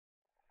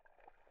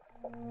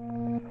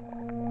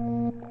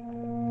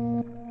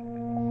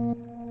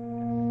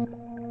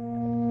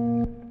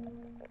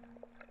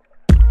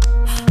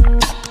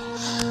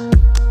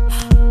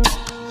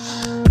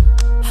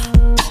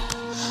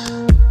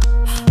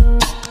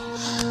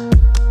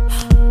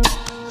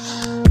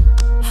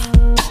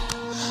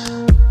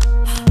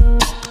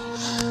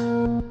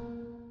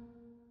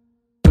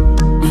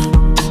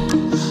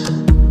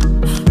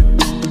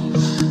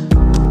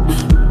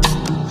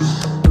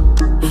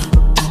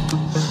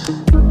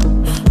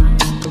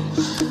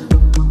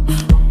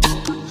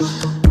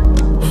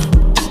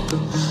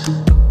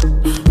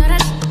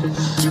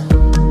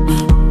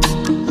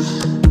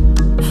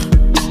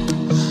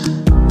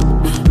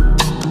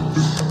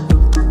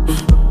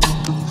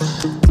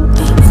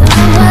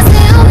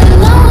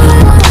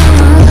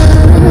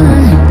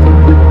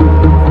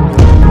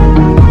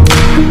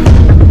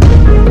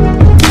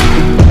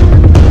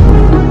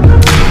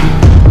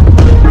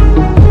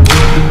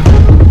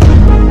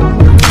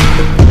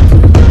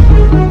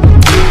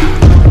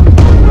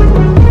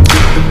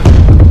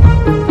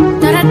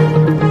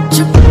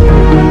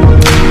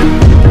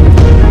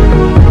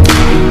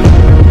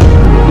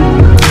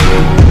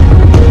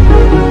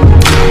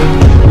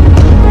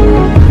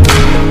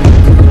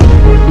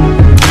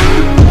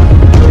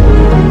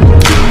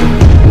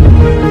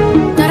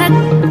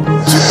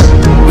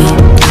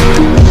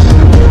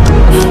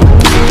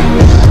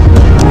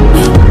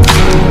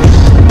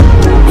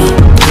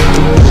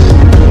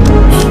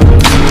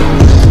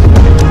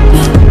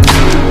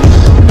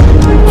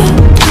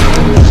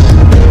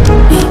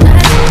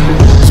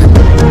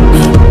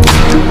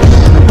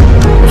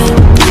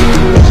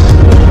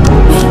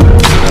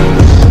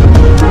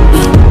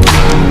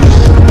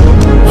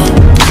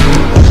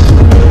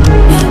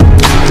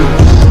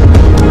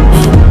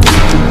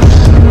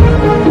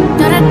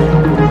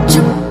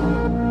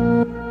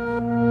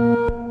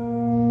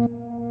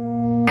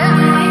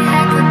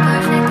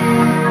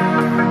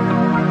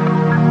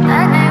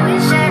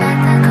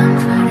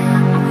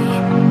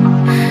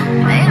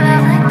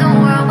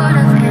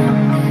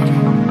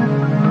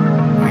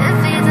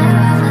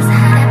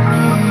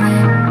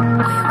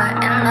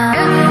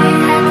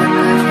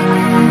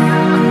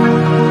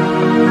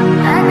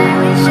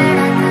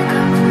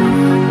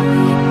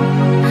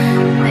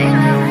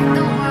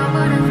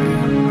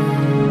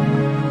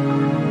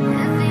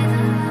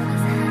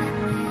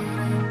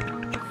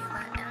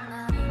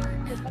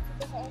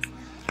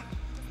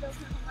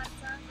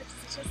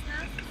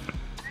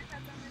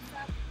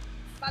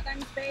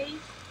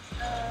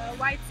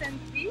White Sand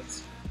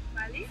Beach,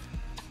 Bali.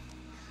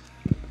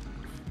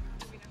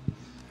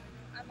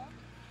 Ano?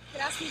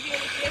 Krásný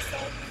bílý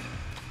piesok.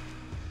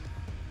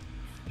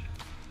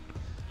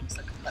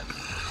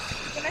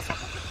 Ideme sa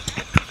pochopiť.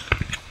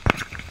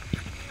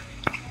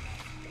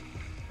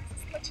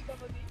 Skočiť do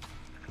vody.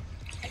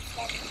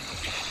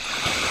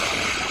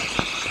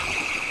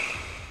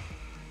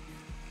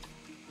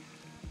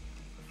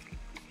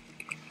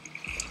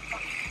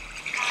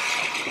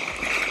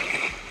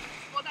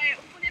 Voda je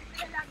úplne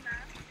priehľadná,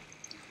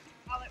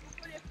 ale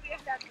úplne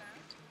priehľadná.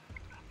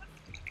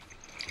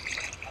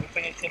 A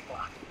úplne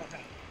teplá.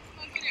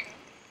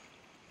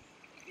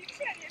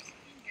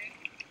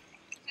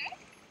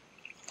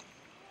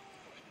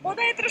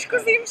 Voda je trošku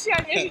zimšia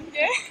než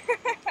inde.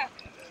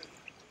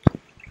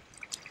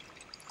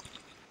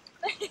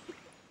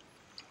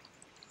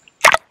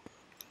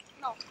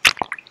 No,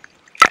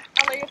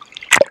 ale je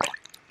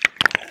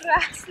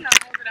krásna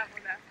modrá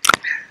voda.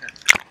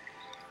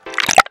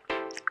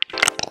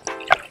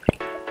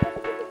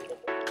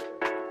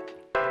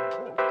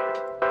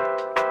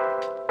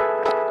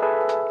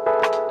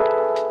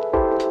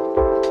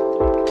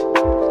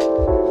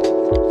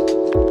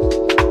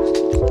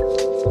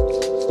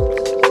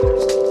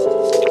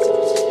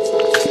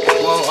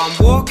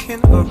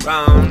 Walking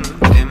around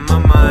in my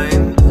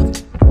mind,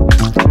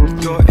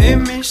 your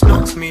image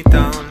knocks me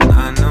down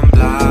and I'm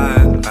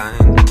blind.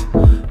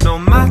 No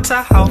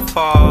matter how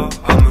far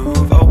I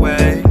move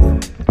away,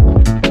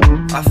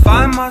 I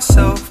find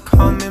myself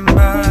coming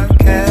back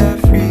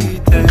every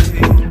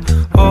day.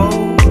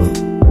 Oh,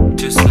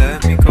 just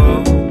let me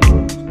go.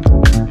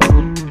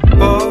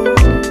 Oh,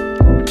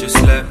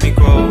 just let me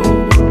go.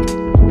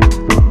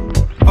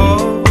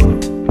 Oh,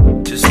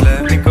 just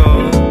let me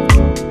go.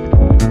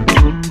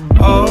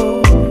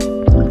 Oh,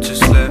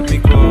 just let me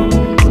go.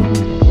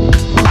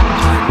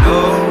 I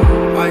know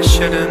I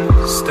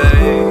shouldn't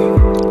stay.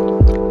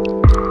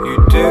 You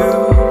do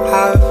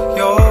have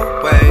your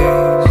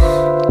ways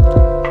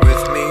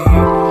with me,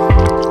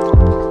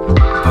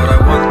 but I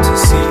want to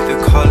see the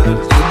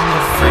colors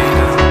of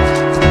freedom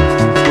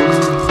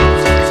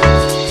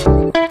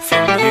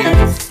from you,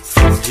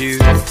 from you,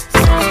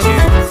 from you,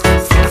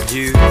 from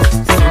you,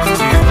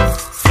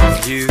 from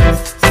you, from you,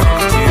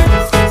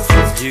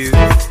 from you,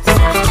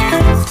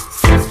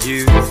 from you. You,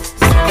 you,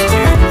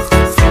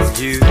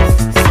 you,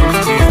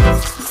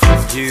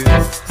 you, you,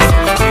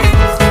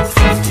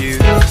 you,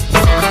 you.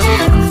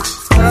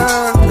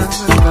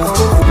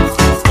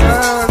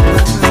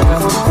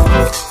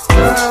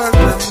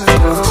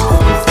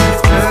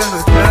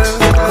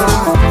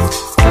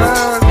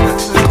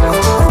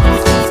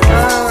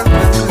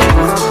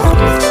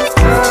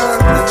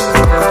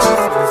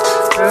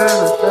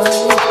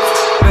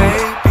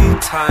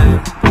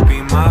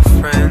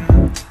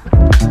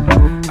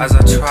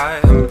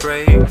 and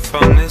break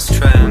from this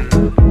trend.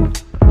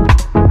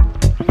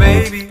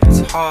 Maybe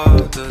it's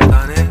harder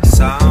than it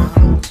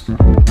sounds.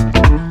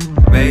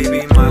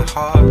 Maybe my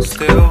heart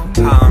still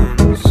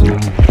pounds.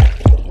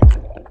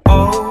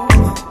 Oh,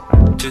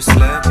 just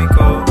let me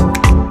go.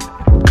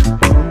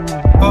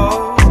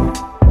 Oh,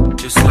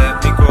 just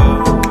let me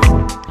go.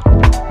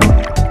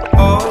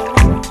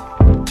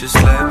 Oh, just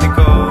let me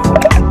go.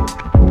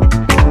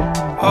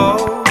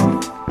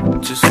 Oh,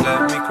 just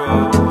let me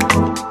go.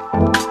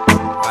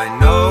 I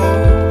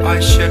know I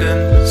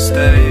shouldn't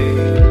stay.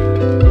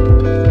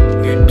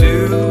 You do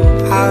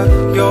have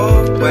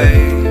your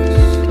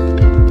ways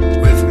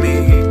with me,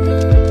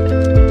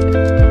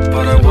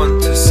 but I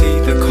want to see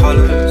the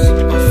colors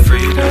of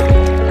freedom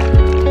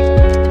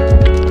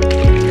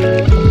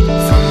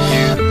from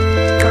you.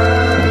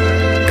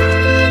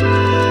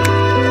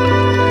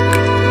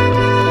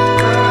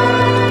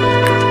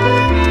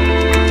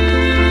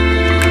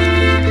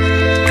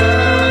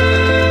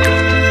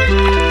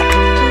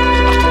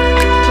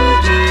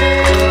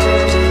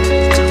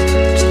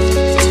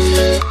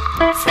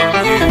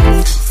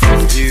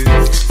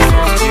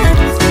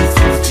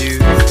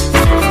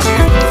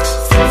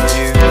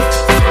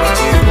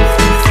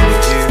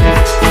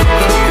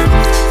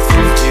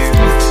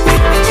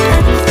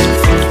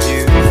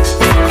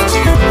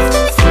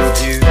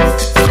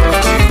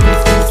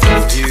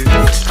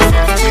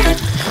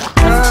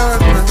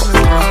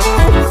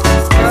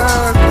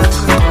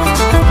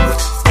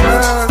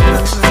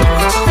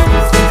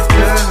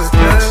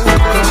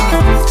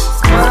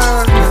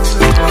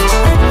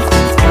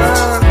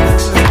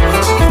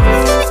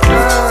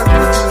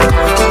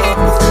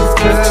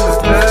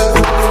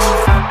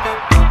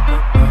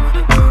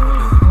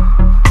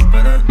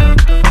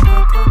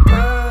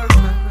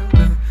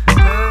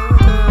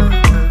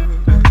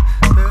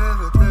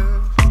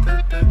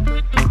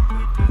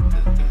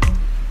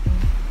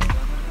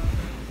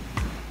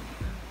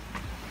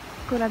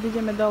 Akurát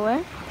ideme dole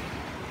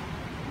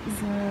s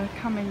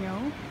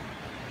kameňou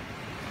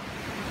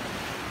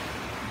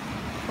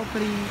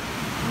popri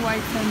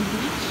White Sand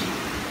Beach.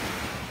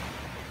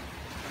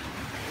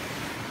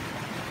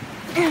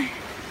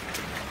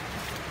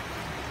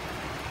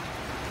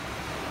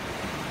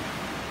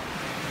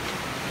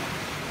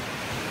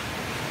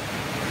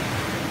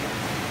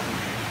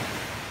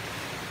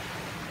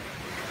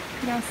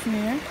 Krásne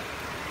je.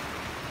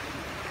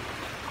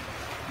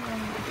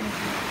 Veľmi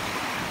pekný.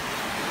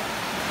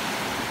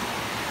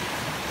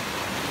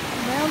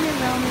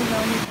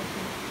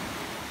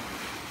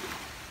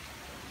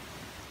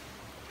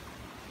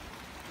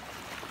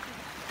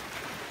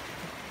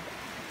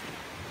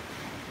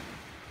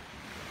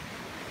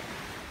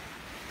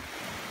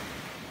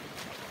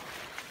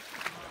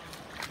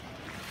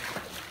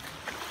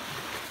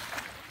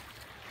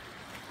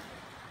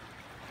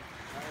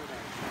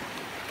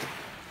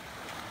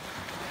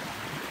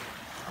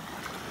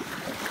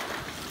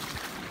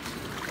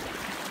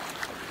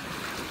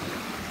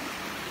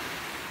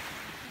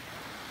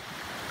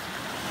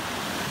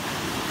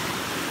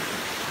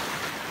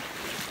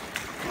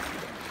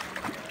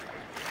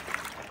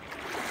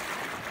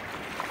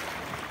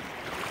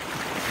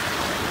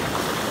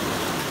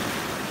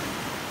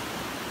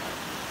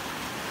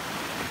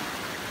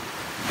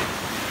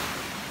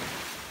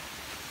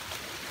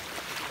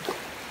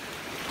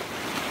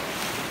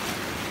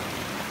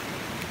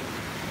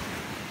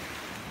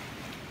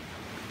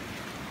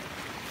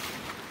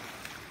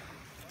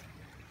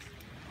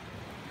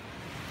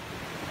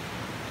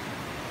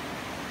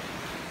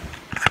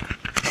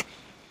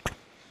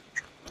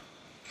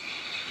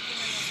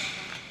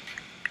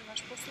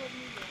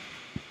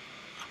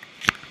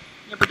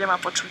 Nebude ma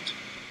počuť.